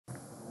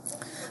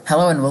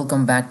Hello and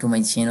welcome back to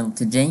my channel.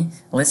 Today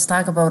let's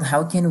talk about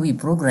how can we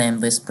program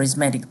this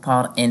prismatic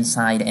part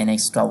inside an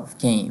X12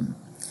 game.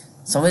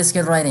 So let's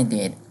get right into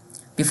it.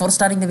 Before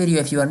starting the video,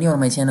 if you are new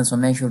on my channel, so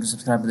make sure to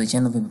subscribe to the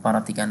channel to be part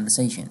of the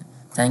conversation.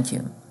 Thank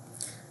you.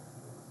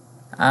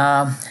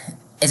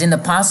 As in the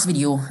past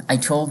video, I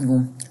told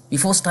you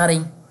before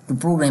starting to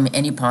program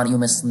any part you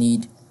must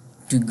need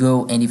to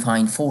go and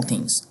define four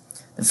things.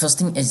 The first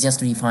thing is just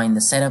to define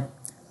the setup,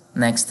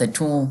 next the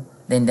tool,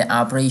 then the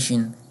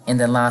operation, and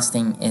the last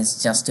thing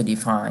is just to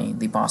define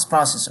the bus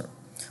processor,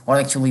 or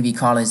actually we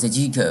call as the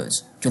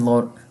G-codes, to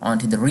load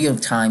onto the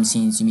real-time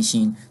CNC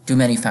machine to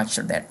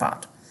manufacture that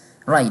part.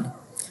 Right,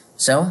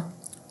 so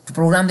to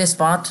program this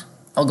part,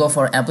 I'll go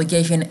for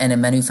application and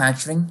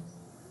manufacturing.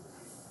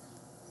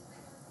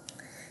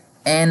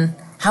 And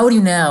how do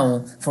you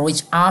know for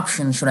which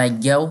option should I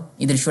go?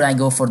 Either should I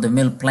go for the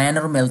mill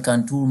planer, mill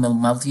contour, mill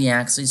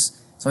multi-axis.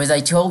 So as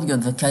I told you,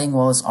 the cutting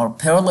walls are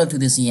parallel to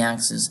the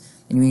Z-axis,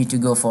 and you need to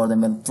go for the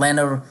mill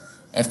planer.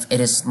 If it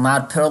is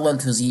not parallel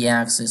to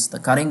Z-axis, the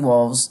cutting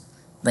walls,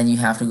 then you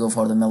have to go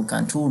for the mill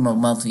contour, mill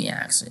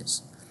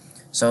multi-axis.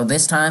 So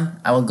this time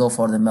I will go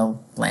for the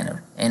mill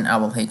planer and I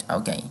will hit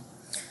OK.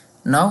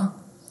 Now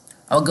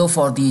I'll go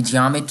for the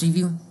geometry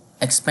view,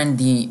 expand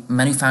the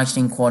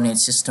manufacturing coordinate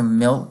system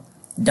mill,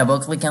 double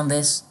click on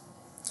this,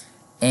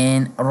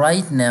 and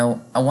right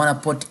now I want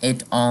to put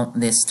it on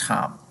this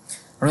top.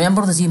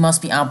 Remember, the Z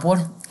must be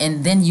upward,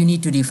 and then you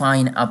need to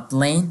define a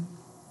plane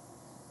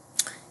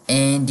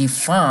and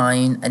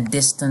define a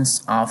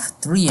distance of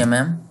 3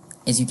 mm.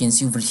 As you can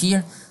see over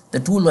here,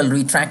 the tool will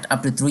retract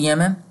up to 3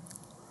 mm,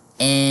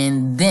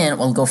 and then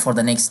we'll go for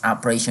the next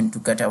operation to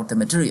cut out the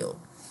material.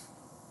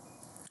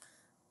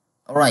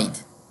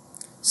 Alright,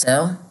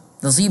 so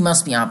the Z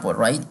must be upward,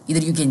 right?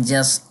 Either you can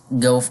just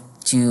go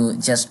to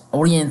just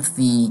orient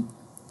the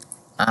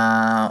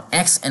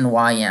X and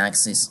Y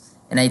axis,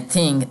 and I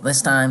think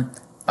this time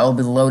I will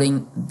be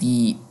loading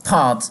the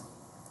part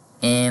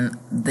in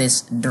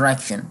this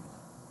direction.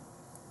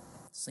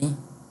 See?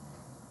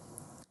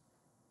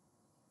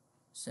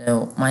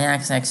 So my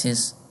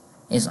x-axis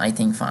is, I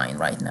think, fine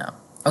right now.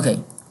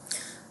 Okay,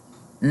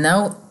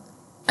 now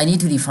I need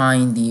to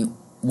define the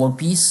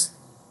workpiece,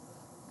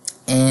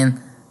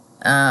 and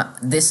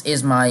this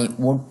is my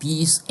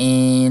workpiece,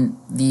 and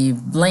the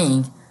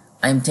blank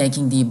I'm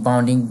taking the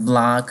bounding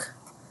block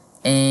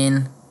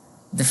and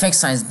the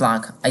fixed size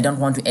block. I don't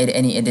want to add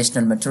any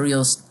additional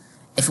materials.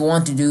 If you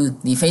want to do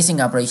the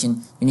facing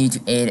operation, you need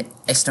to add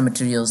extra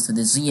materials to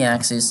the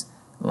Z-axis,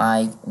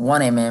 like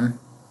 1 mm,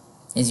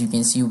 as you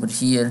can see over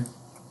here.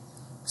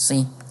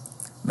 See,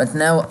 but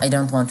now I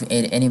don't want to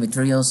add any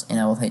materials, and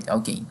I will hit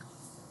OK.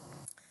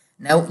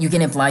 Now you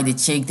can apply the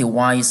check, the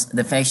Y's,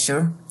 the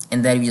fixture,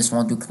 and then you just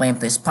want to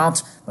clamp this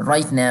part, but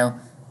right now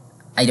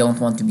I don't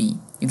want to be.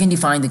 You can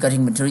define the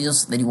cutting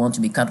materials that you want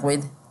to be cut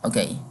with.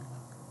 Okay,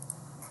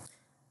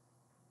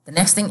 the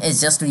next thing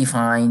is just to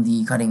define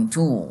the cutting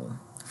tool.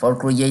 For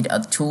create a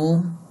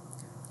tool,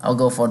 I'll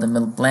go for the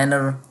mill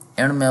planer,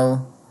 air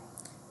mill,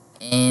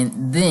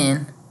 and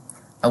then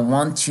I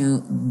want to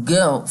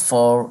go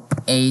for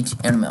 8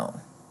 air mill.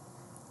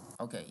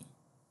 Okay,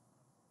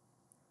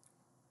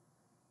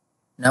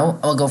 now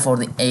I'll go for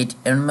the 8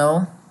 air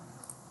mill,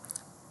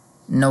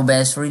 no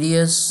base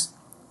radius,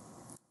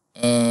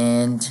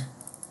 and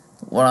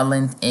water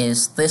length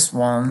is this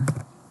one,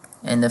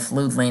 and the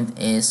flute length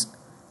is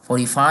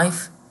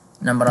 45,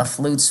 number of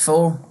flutes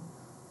 4,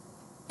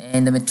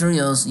 and the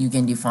materials you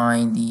can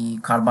define the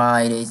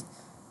carbide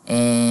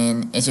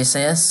and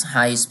HSS,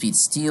 high speed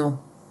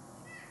steel.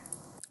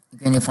 You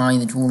can define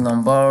the tool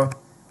number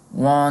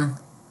 1,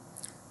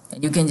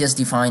 and you can just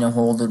define a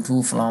holder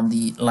tool from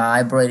the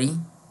library.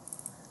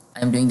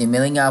 I'm doing the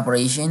milling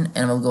operation,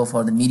 and we'll go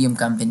for the medium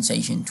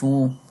compensation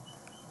tool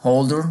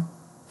holder,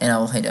 and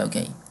I'll hit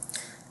OK.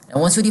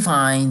 And once you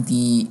define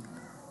the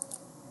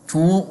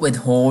tool with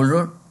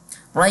holder,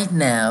 right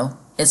now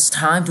it's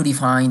time to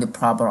define the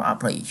proper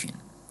operation.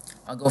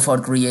 I'll go for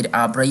create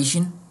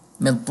operation,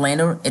 mill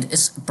planer. It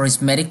is a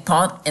prismatic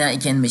part, and I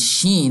can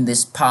machine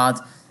this part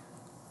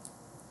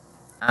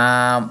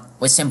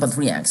with simple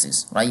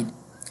 3-axis, right?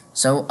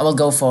 So I will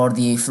go for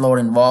the floor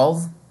and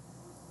valve,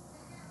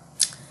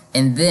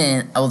 and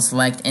then I will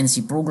select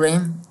NC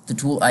program. The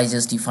tool I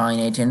just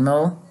defined 8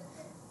 mm,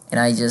 and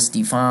I just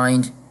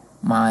defined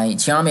my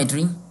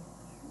geometry,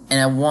 and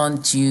I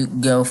want to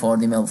go for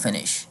the mill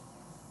finish,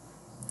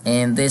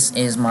 and this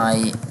is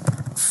my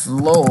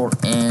floor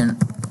and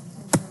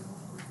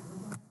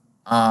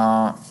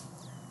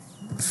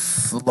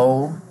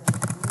floor,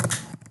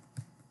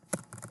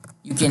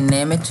 you can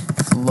name it,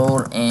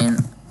 floor and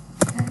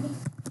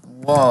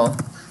wall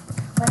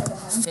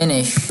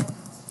finish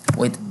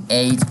with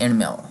 8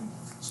 mm,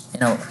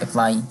 and I'll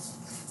apply,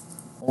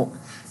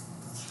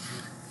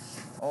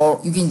 or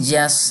you can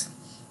just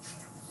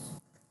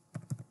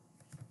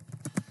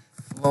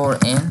floor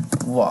and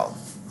wall.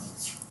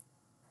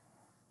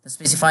 The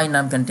specified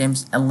name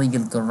contains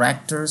illegal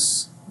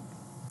characters.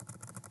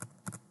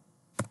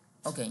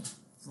 Okay,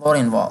 floor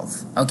and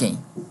valve. Okay,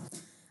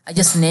 I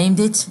just named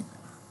it,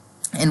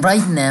 And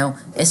right now,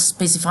 let's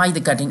specify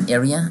the cutting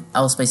area.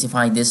 I'll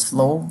specify this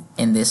floor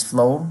and this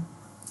floor.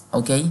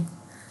 Okay,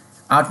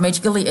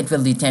 automatically it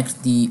will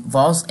detect the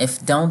walls.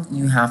 If don't,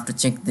 you have to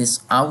check this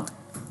out.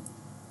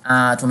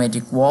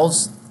 Automatic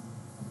walls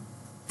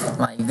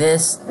like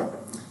this.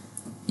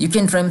 You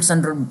can trim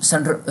certain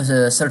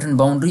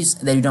boundaries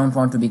that you don't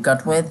want to be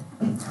cut with.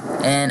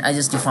 And I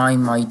just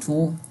define my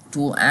tool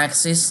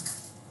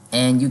axis,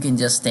 and you can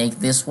just take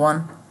this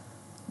one,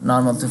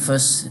 normal to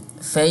first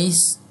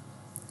face,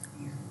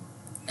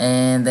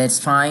 and that's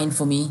fine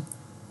for me.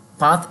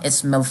 Path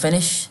is mill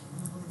finish,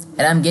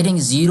 and I'm getting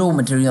 0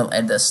 material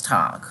at the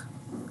stock,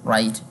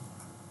 right?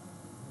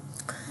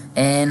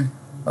 And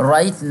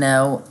right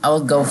now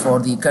I'll go for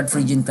the cut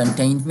region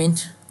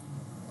containment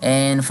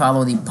and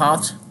follow the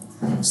path.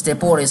 Step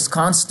 4 is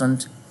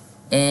constant,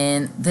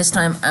 and this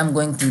time I'm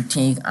going to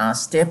take a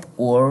step,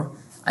 or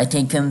I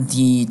taken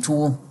the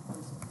tool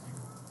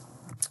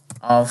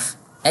of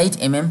 8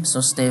 mm, so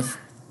step,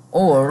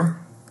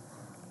 or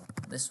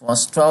this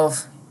was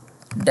 12,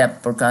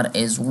 depth per cut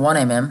is 1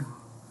 mm,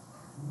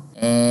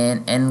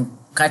 and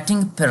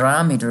cutting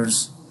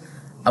parameters,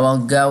 I will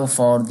go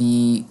for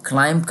the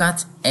climb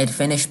cut at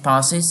finish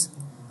passes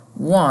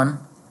 1,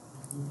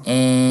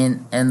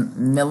 and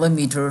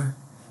millimeter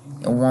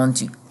I want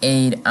to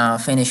add a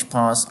finish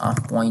pass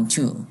of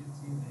 0.2.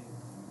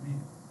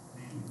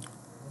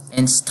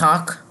 And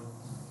stock,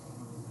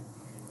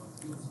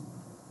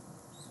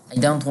 I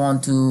don't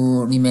want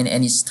to remain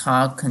any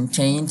stock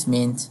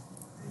containment,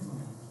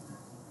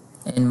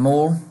 and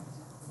more.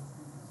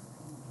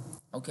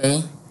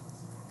 Okay,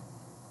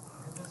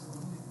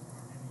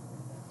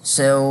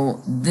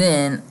 so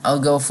then I'll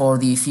go for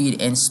the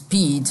feed and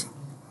speed,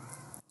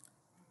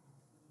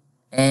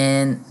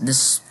 and the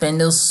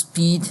spindle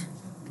speed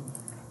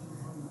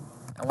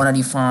I want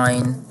to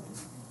define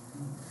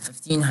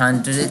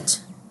 1500,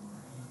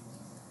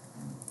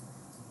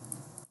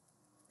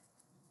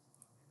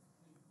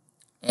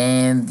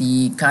 and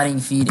the cutting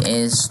feed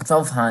is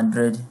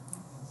 1200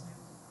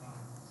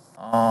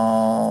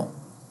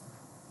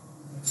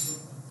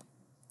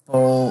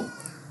 per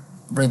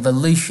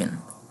revolution.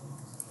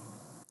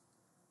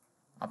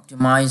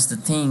 Optimize the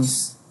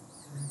things,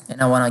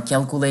 and I want to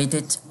calculate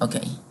it.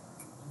 Okay,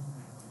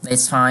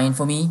 that's fine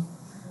for me,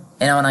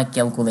 and I want to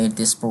calculate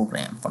this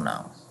program for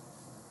now.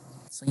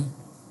 See,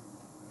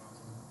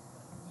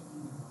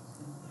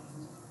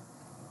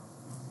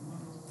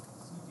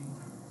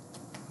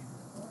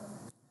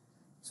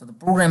 so the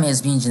program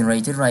has been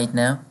generated right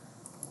now.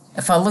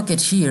 If I look at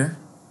here,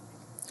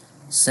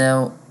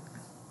 so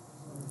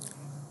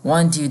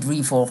 1 2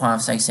 3 4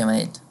 5 6 7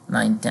 8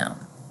 9 10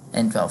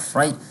 and 12,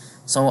 right?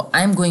 So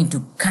I'm going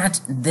to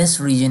cut this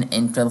region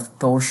in 12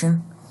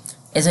 portion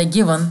as I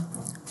given.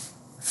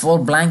 For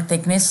blank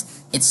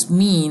thickness, it's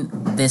mean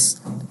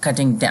this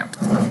cutting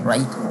depth,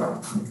 right?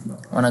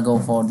 I wanna go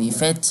for the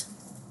fit,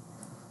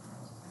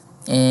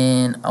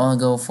 and I wanna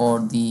go for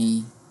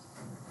the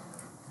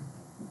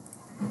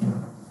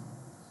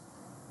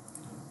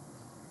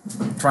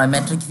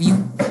trimetric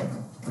view,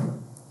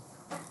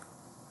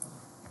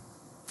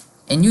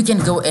 and you can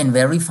go and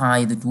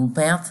verify the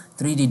toolpath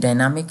 3D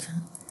dynamic.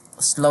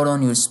 Slow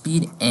down your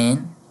speed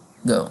and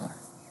go.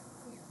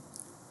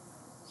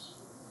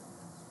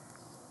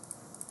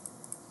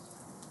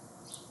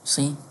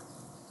 See,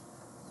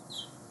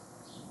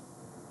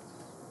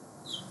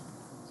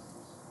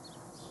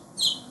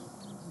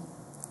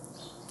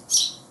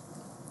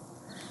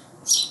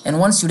 and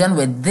once you're done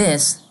with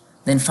this,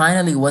 then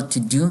finally what to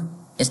do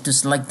is to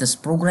select this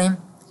program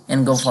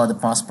and go for the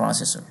post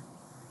processor,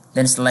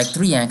 then select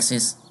 3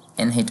 axis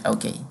and hit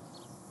OK,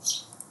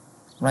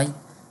 right?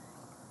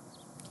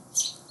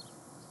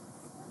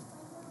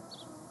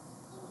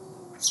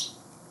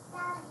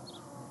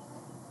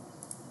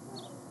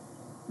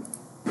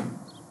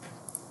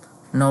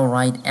 No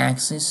right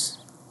axis.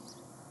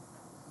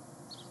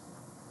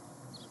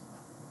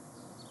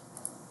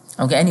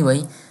 Okay,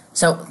 anyway,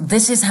 so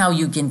this is how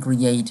you can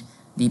create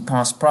the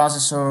post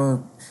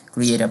processor,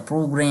 create a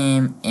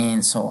program,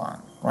 and so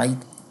on, right?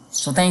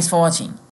 So thanks for watching.